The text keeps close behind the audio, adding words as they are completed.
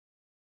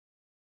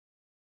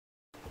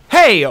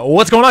Hey,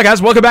 what's going on, guys?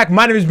 Welcome back.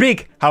 My name is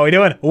Beak. How are we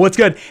doing? What's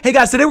good? Hey,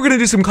 guys, today we're going to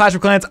do some Clash of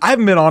Clans. I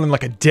haven't been on in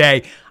like a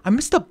day. I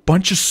missed a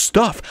bunch of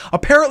stuff.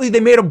 Apparently, they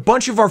made a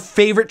bunch of our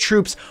favorite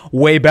troops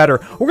way better.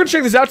 We're going to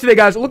check this out today,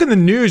 guys. Look in the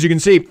news. You can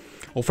see,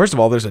 well, first of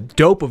all, there's a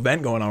dope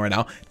event going on right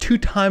now.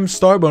 2x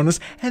star bonus.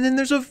 And then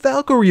there's a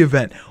Valkyrie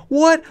event.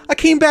 What? I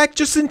came back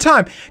just in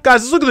time.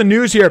 Guys, let's look at the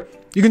news here.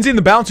 You can see in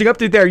the balancing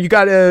update there, you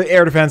got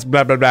air defense,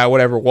 blah, blah, blah,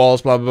 whatever,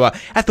 walls, blah, blah, blah.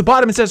 At the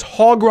bottom, it says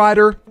Hog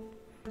Rider,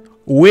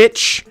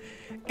 Witch,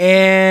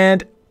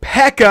 and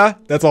P.E.K.K.A,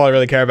 that's all I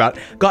really care about,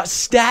 got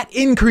stat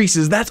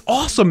increases. That's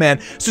awesome,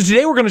 man. So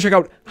today we're going to check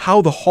out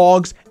how the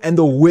hogs and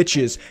the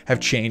witches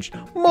have changed.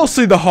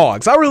 Mostly the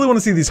hogs. I really want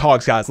to see these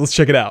hogs, guys. Let's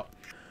check it out.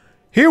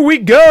 Here we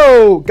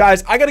go.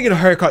 Guys, I got to get a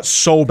haircut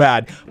so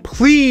bad.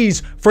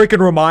 Please freaking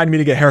remind me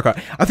to get a haircut.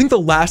 I think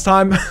the last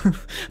time,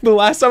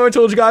 I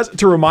told you guys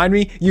to remind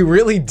me, you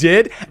really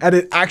did. And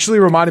it actually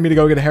reminded me to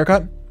go get a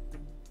haircut.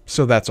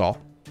 So that's all.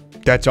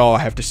 That's all I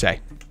have to say.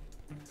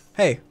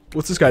 Hey,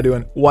 what's this guy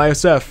doing?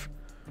 YSF.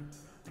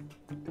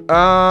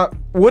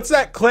 What's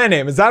that clan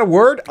name? Is that a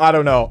word? I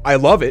don't know. I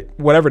love it.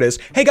 Whatever it is.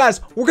 Hey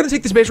guys, we're gonna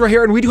take this base right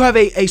here, and we do have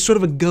a sort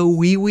of a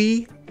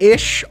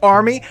go-wee-wee-ish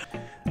army.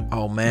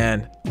 Oh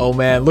man. Oh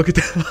man. Look at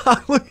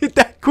that. Look at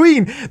that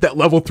queen. That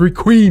level 3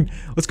 queen.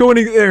 Let's go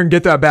in there and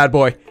get that bad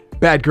boy.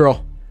 Bad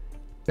girl.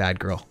 Bad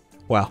girl.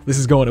 Wow, this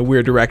is going a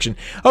weird direction.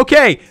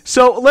 Okay,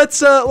 so let's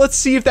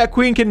see if that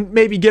queen can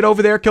maybe get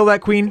over there. Kill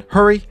that queen.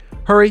 Hurry.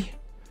 Hurry.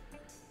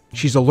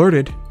 She's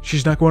alerted.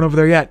 She's not going over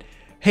there yet.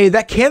 Hey,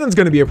 that cannon's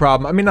going to be a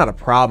problem. I mean, not a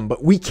problem,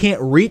 but we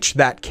can't reach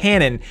that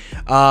cannon.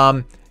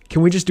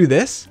 Can we just do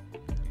this?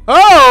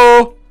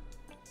 Oh!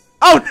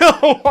 Oh,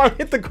 no! I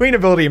hit the queen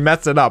ability and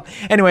messed it up.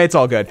 Anyway, it's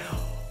all good.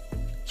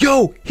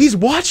 Yo, he's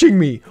watching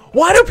me.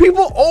 Why do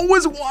people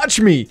always watch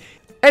me?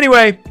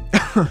 Anyway,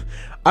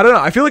 I don't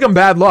know. I feel like I'm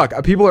bad luck.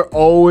 People are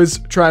always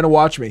trying to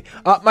watch me.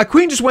 My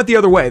queen just went the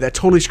other way. That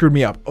totally screwed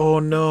me up. Oh,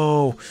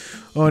 no.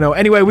 Oh no.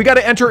 Anyway, we got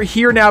to enter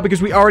here now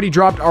because we already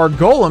dropped our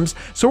golems.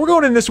 So we're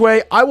going in this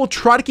way. I will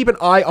try to keep an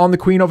eye on the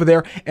queen over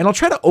there, and I'll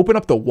try to open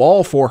up the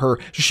wall for her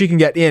so she can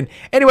get in.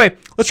 Anyway,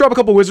 let's drop a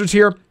couple wizards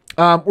here.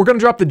 We're going to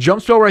drop the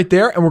jump spell right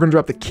there, and we're going to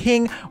drop the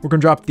king. We're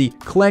going to drop the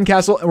clan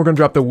castle, and we're going to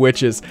drop the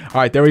witches. All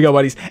right, there we go,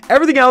 buddies.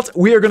 Everything else,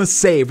 we are going to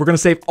save. We're going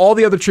to save all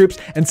the other troops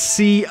and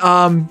see,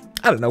 I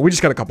don't know. We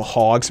just got a couple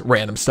hogs,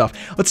 random stuff.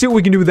 Let's see what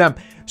we can do with them.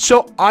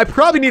 So I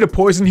probably need a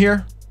poison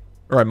here,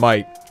 or I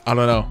might. I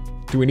don't know.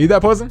 Do we need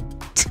that poison?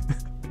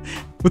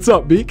 What's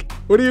up, Beak?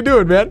 What are you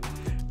doing, man?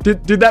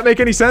 Did that make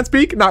any sense,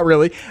 Beak? Not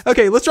really.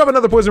 Okay, let's drop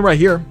another poison right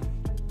here.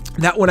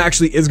 That one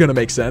actually is going to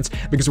make sense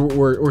because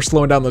we're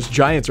slowing down those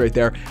giants right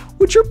there,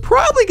 which are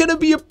probably going to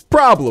be a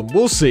problem.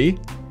 We'll see.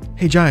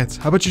 Hey, giants,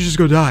 how about you just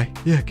go die?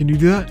 Yeah, can you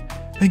do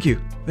that? Thank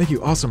you. Thank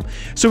you. Awesome.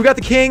 So we got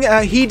the king.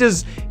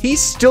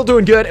 He's still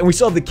doing good, and we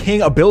still have the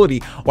king ability.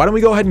 Why don't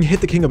we go ahead and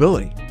hit the king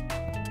ability?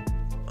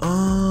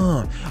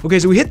 Okay,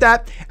 so we hit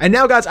that, and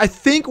now, guys, I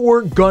think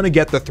we're gonna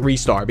get the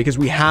 3-star because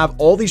we have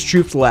all these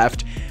troops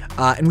left,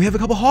 and we have a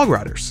couple hog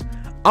riders.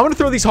 I'm gonna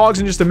throw these hogs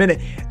in just a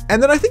minute,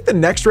 and then I think the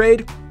next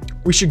raid,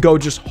 we should go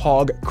just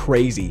hog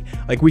crazy.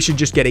 Like, we should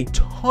just get a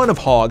ton of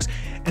hogs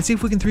and see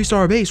if we can 3-star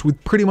our base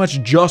with pretty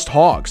much just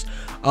hogs.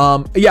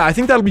 Yeah, I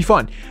think that'll be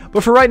fun.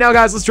 But for right now,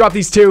 guys, let's drop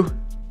these 2.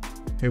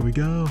 Here we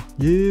go.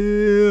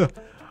 Yeah.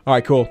 All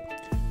right, cool.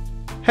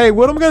 Hey,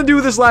 what am I gonna do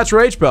with this last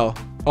rage spell?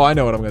 Oh, I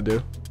know what I'm gonna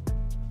do.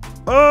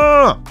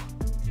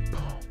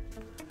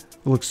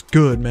 It looks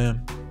good,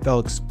 man. That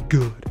looks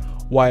good.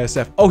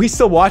 YSF. Oh, he's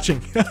still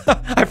watching.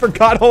 I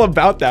forgot all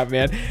about that,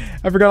 man.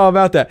 I forgot all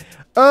about that.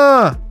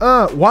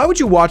 Why would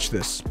you watch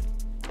this?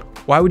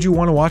 Why would you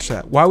want to watch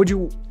that? Why would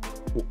you...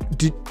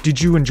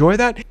 Did you enjoy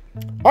that?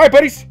 All right,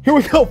 buddies. Here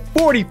we go.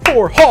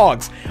 44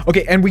 hogs.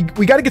 Okay, and we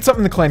got to get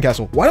something in the clan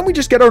castle. Why don't we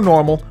just get our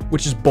normal,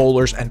 which is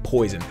bowlers and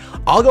poison?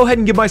 I'll go ahead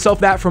and give myself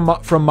that from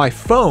my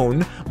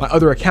phone, my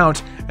other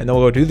account, and then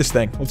we'll go do this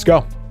thing. Let's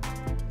go.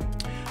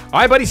 All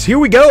right, buddies, here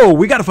we go.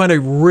 We got to find a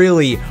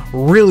really,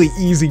 really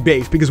easy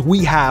base because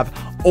we have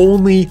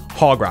only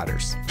hog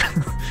riders.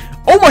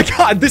 Oh my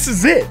God, this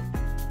is it.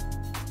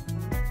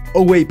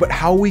 Oh wait, but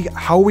how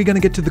are we gonna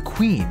get to the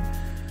queen?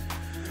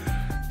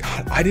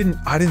 God, I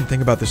didn't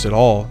think about this at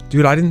all,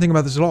 dude. I didn't think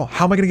about this at all.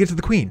 How am I gonna get to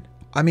the queen?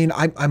 I mean,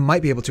 I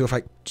might be able to if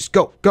I just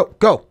go.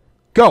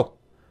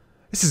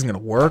 This isn't gonna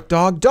work,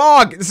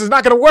 dog. This is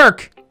not gonna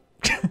work.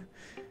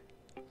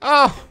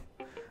 Oh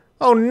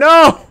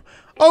no.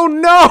 Oh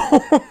no!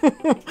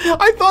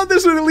 I thought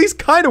this would at least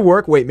kind of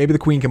work. Wait, maybe the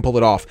queen can pull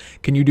it off.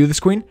 Can you do this,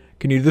 queen?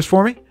 Can you do this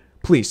for me?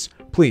 Please,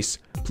 please,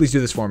 please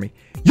do this for me.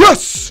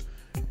 Yes!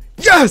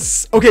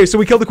 Yes! Okay, so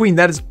we killed the queen.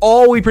 That is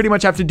all we pretty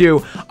much have to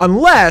do.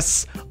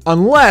 Unless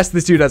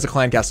this dude has a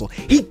clan castle.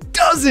 He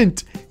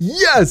doesn't!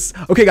 Yes!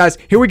 Okay, guys,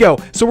 here we go.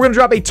 So we're going to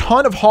drop a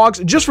ton of hogs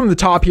just from the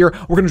top here.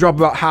 We're going to drop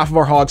about half of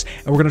our hogs,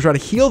 and we're going to try to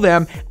heal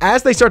them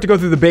as they start to go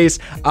through the base.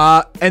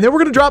 And then we're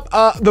going to drop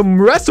the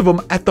rest of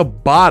them at the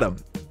bottom.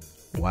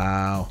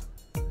 Wow.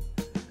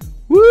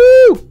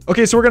 Woo!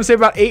 Okay, so we're gonna save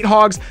about 8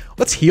 hogs.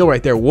 Let's heal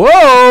right there.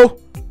 Whoa!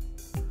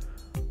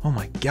 Oh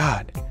my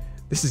God.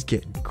 This is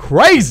getting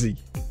crazy.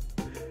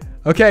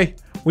 Okay,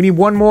 we need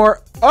one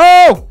more.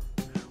 Oh!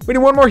 We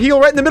need one more heal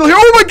right in the middle here.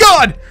 Oh my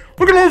god!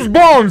 Look at those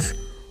bombs!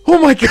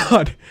 Oh my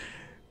god!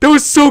 That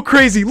was so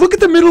crazy. Look at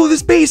the middle of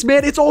this base,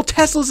 man. It's all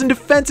Teslas and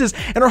defenses,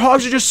 and our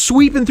hogs are just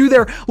sweeping through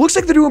there. Looks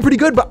like they're doing pretty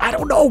good, but I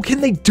don't know. Can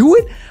they do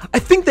it? I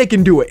think they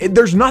can do it.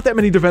 There's not that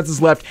many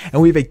defenses left,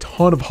 and we have a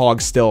ton of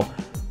hogs still.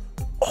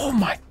 Oh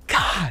my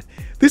god.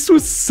 This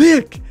was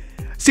sick.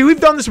 See,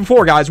 we've done this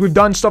before, guys. We've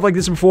done stuff like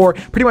this before.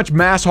 Pretty much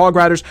mass hog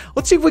riders.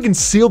 Let's see if we can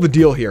seal the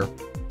deal here.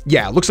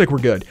 Yeah, looks like we're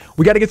good.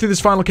 We got to get through this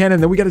final cannon,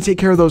 then we got to take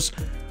care of those.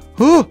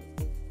 Oh,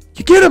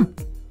 you get him.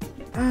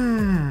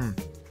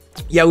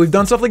 Yeah, we've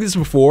done stuff like this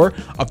before.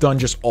 I've done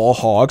just all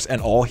hogs and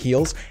all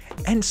heals,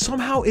 and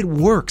somehow it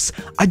works.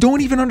 I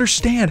don't even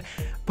understand.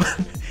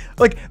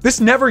 Like, this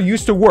never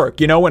used to work,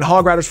 you know, when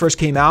hog riders first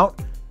came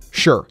out.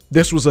 Sure,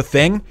 this was a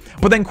thing,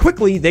 but then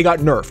quickly they got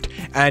nerfed,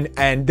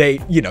 and they,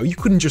 you know, you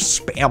couldn't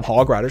just spam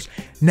hog riders.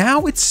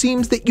 Now it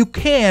seems that you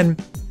can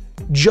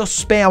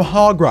just spam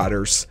hog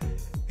riders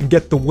and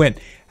get the win.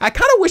 I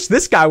kind of wish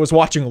this guy was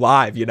watching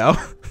live, you know?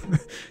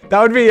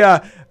 That'd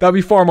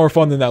be far more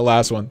fun than that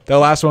last one. That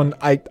last one,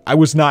 I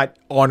was not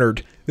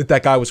honored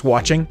that guy was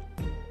watching.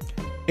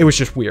 It was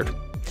just weird.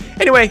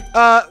 Anyway,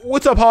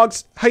 what's up,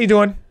 hogs? How you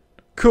doing?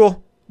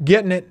 Cool.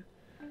 Getting it.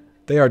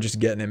 They are just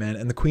getting it, man.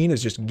 And the queen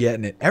is just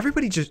getting it.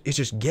 Everybody is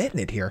just getting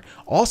it here.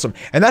 Awesome.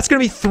 And that's going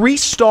to be 3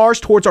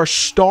 stars towards our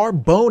star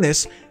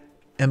bonus.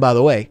 And by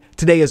the way,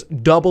 today is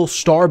double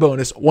star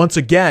bonus. Once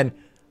again,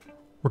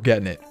 we're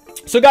getting it.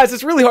 So guys,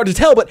 it's really hard to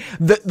tell, but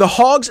the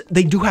hogs,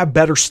 they do have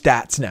better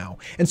stats now,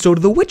 and so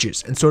do the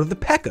witches, and so do the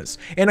P.E.K.K.A.s,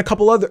 and a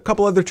couple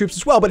other troops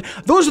as well. But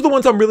those are the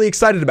ones I'm really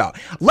excited about.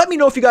 Let me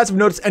know if you guys have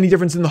noticed any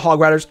difference in the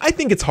hog riders. I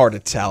think it's hard to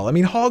tell. I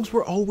mean, hogs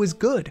were always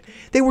good.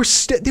 They were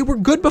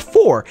good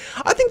before.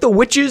 I think the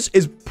witches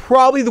is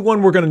probably the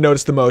one we're going to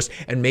notice the most,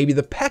 and maybe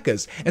the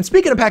P.E.K.K.A.s. And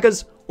speaking of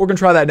P.E.K.K.A.s, we're going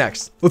to try that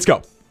next. Let's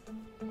go.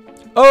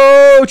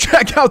 Oh,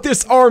 check out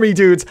this army,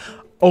 dudes.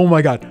 Oh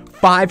my god,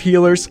 5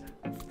 healers,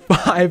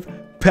 5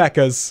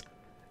 P.E.K.K.A.s,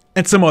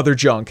 and some other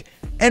junk,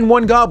 and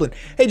 1 goblin.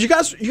 Hey, do you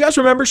guys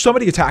remember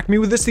somebody attacked me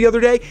with this the other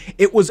day?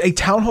 It was a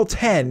Town Hall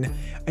 10,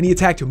 and he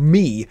attacked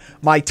me,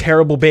 my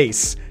terrible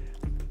base.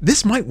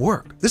 This might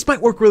work. This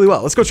might work really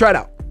well. Let's go try it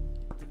out.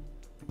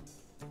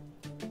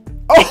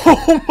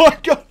 Oh my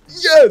god,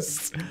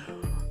 yes!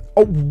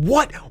 Oh,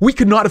 what? We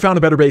could not have found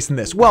a better base than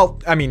this. Well,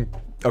 I mean,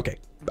 okay.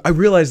 I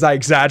realized I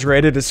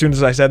exaggerated as soon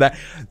as I said that.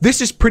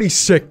 This is pretty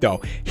sick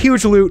though.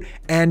 Huge loot,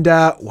 and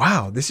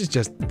wow, this is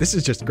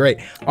just great.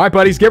 All right,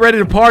 buddies, get ready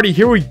to party.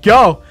 Here we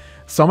go.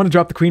 So I'm gonna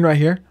drop the queen right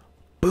here.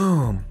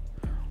 Boom.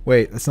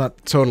 Wait, that's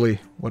not totally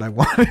what I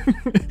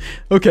wanted.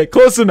 Okay,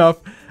 close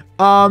enough.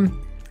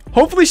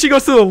 Hopefully she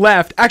goes to the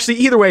left. Actually,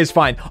 either way is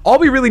fine. All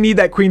we really need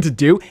that queen to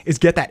do is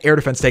get that air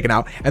defense taken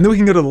out, and then we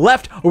can go to the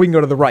left or we can go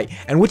to the right.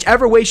 And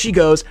whichever way she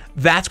goes,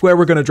 that's where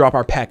we're going to drop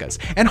our P.E.K.K.A.s.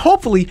 And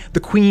hopefully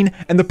the queen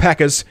and the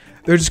P.E.K.K.A.s,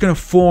 they're just going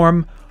to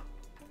form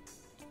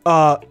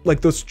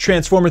like those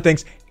transformer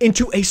things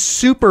into a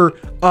super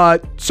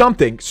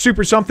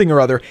something or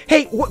other.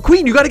 Hey,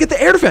 queen, you got to get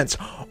the air defense.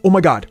 Oh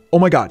my god. Oh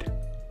my god.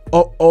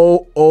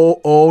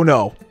 Oh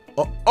no.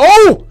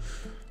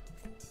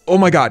 Oh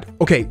my god.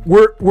 Okay,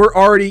 we're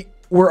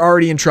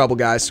already in trouble,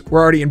 guys.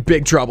 We're already in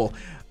big trouble.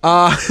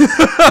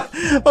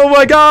 Oh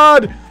my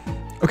god.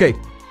 Okay,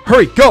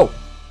 hurry, go. All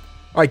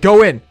right,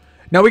 go in.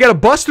 Now we got to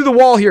bust through the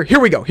wall here. Here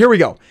we go.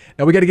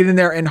 Now we got to get in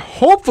there and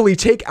hopefully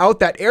take out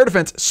that air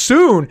defense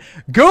soon.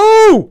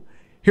 Go.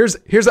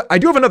 I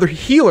do have another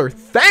healer,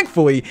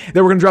 thankfully, that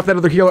we're going to drop that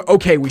other healer.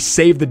 Okay, we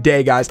saved the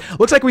day, guys.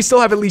 Looks like we still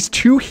have at least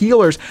 2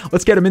 healers.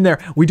 Let's get them in there.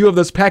 We do have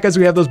those P.E.K.K.A.s.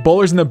 We have those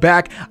bowlers in the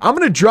back. I'm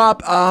going to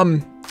drop,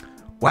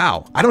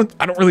 wow, I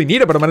don't really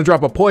need it, but I'm gonna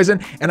drop a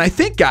poison. And I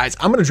think, guys,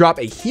 I'm gonna drop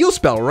a heal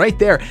spell right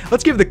there.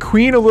 Let's give the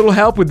queen a little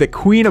help with the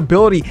queen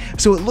ability.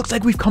 So it looks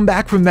like we've come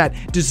back from that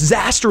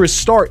disastrous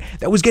start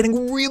that was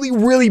getting really,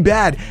 really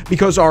bad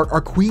because our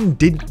queen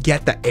didn't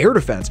get the air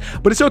defense.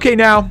 But it's okay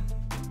now.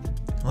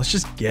 Let's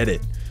just get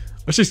it.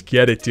 Let's just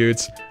get it,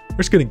 dudes. We're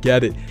just gonna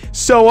get it.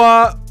 So,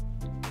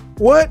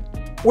 what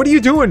are you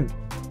doing?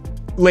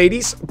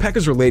 Ladies,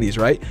 P.E.K.K.A.s are ladies,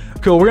 right?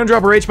 Cool, we're gonna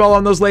drop a rage ball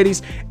on those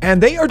ladies,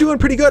 and they are doing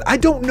pretty good. I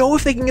don't know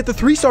if they can get the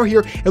 3-star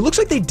here. It looks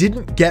like they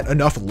didn't get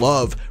enough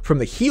love from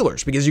the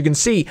healers, because you can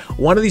see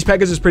one of these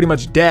P.E.K.K.A.s is pretty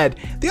much dead.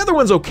 The other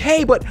one's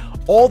okay, but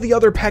all the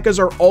other P.E.K.K.A.s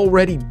are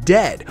already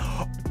dead.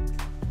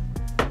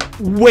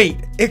 Wait,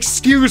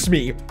 excuse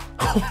me.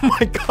 Oh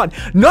my god,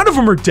 none of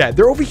them are dead.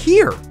 They're over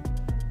here.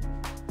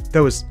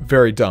 That was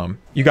very dumb.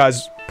 You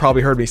guys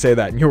probably heard me say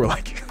that, and you were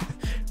like,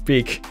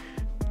 Beak,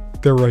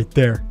 they're right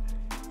there.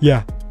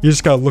 Yeah, you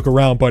just gotta look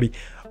around, buddy.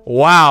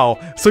 Wow.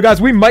 So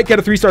guys, we might get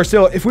a 3-star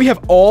still. If we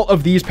have all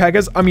of these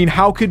P.E.K.K.A.s, I mean,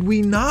 how could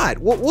we not?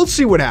 We'll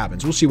see what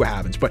happens. We'll see what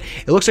happens. But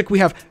it looks like we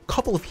have a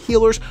couple of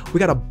healers. We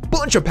got a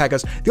bunch of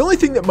P.E.K.K.A.s. The only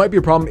thing that might be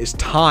a problem is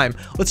time.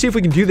 Let's see if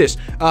we can do this.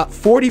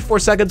 44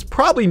 seconds,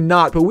 probably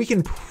not, but we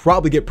can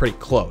probably get pretty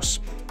close.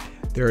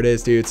 There it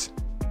is, dudes.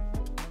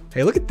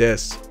 Hey, look at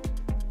this.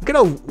 Look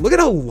look at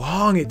how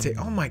long it takes.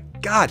 Oh my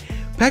God.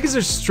 Pekkas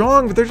are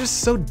strong, but they're just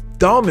so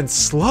dumb and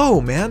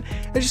slow, man.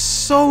 They're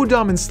just so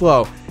dumb and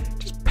slow.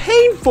 Just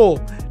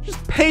painful.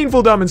 Just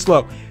painful, dumb and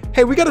slow.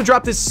 Hey, we gotta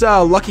drop this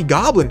lucky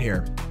goblin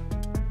here.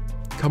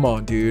 Come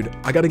on, dude.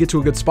 I gotta get to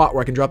a good spot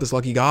where I can drop this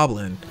lucky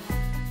goblin.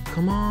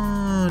 Come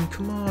on,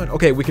 come on.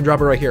 Okay, we can drop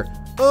it right here.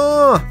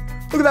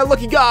 Look at that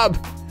lucky gob.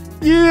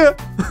 Yeah.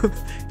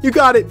 You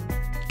got it.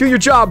 Do your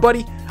job,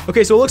 buddy.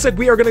 Okay, so it looks like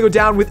we are gonna go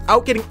down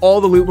without getting all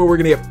the loot, but we're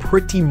gonna get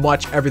pretty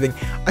much everything.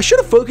 I should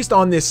have focused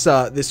on this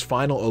this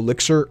final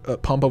elixir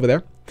pump over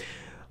there.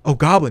 Oh,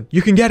 goblin,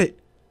 you can get it.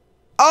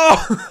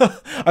 Oh,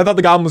 I thought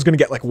the goblin was gonna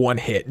get like one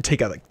hit and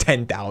take out like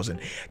 10,000.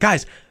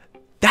 Guys,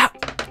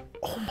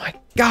 oh my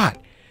God,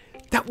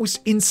 that was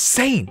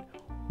insane.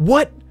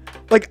 What?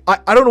 Like,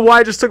 I don't know why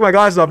I just took my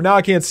glasses off. Now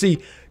I can't see.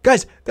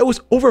 Guys, that was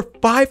over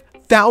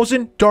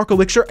 5,000 dark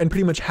elixir and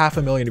pretty much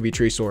 500,000 of each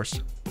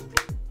resource.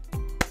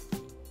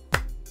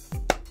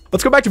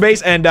 Let's go back to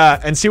base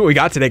and see what we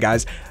got today,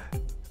 guys.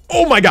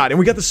 Oh my God, and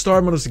we got the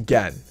star models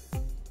again.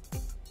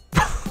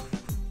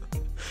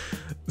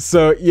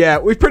 So yeah,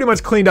 we've pretty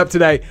much cleaned up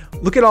today.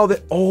 Look at all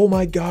the, oh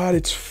my God,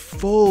 it's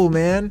full,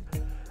 man.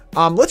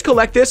 Let's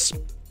collect this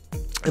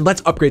and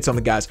let's upgrade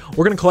something, guys.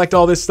 We're gonna collect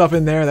all this stuff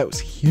in there. That was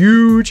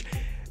huge.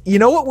 You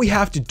know what we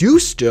have to do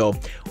still?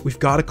 We've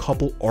got a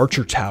couple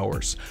archer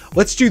towers.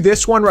 Let's do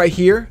this one right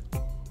here.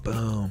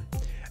 Boom.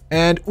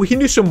 And we can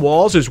do some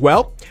walls as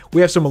well.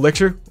 We have some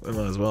elixir. We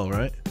might as well,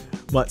 right?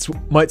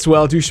 Might as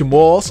well do some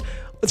walls.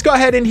 Let's go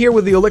ahead in here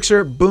with the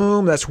elixir.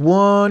 Boom, that's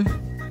one.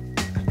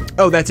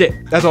 Oh, that's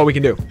it. That's all we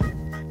can do.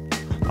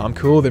 I'm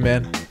cool with it,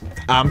 man.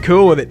 I'm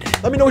cool with it.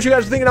 Let me know what you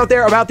guys are thinking out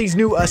there about these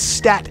new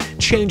stat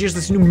changes,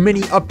 this new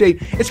mini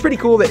update. It's pretty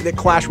cool that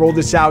Clash rolled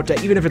this out,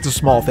 even if it's a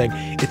small thing.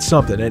 It's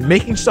something. And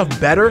making stuff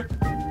better,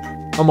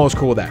 I'm most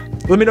cool with that.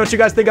 Let me know what you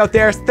guys think out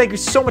there. Thank you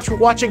so much for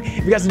watching.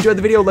 If you guys enjoyed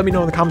the video, let me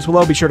know in the comments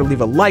below. Be sure to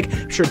leave a like.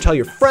 Be sure to tell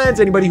your friends,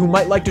 anybody who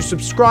might like to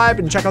subscribe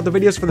and check out the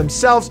videos for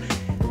themselves.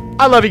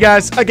 I love you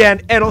guys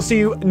again, and I'll see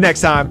you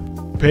next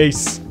time.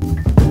 Peace.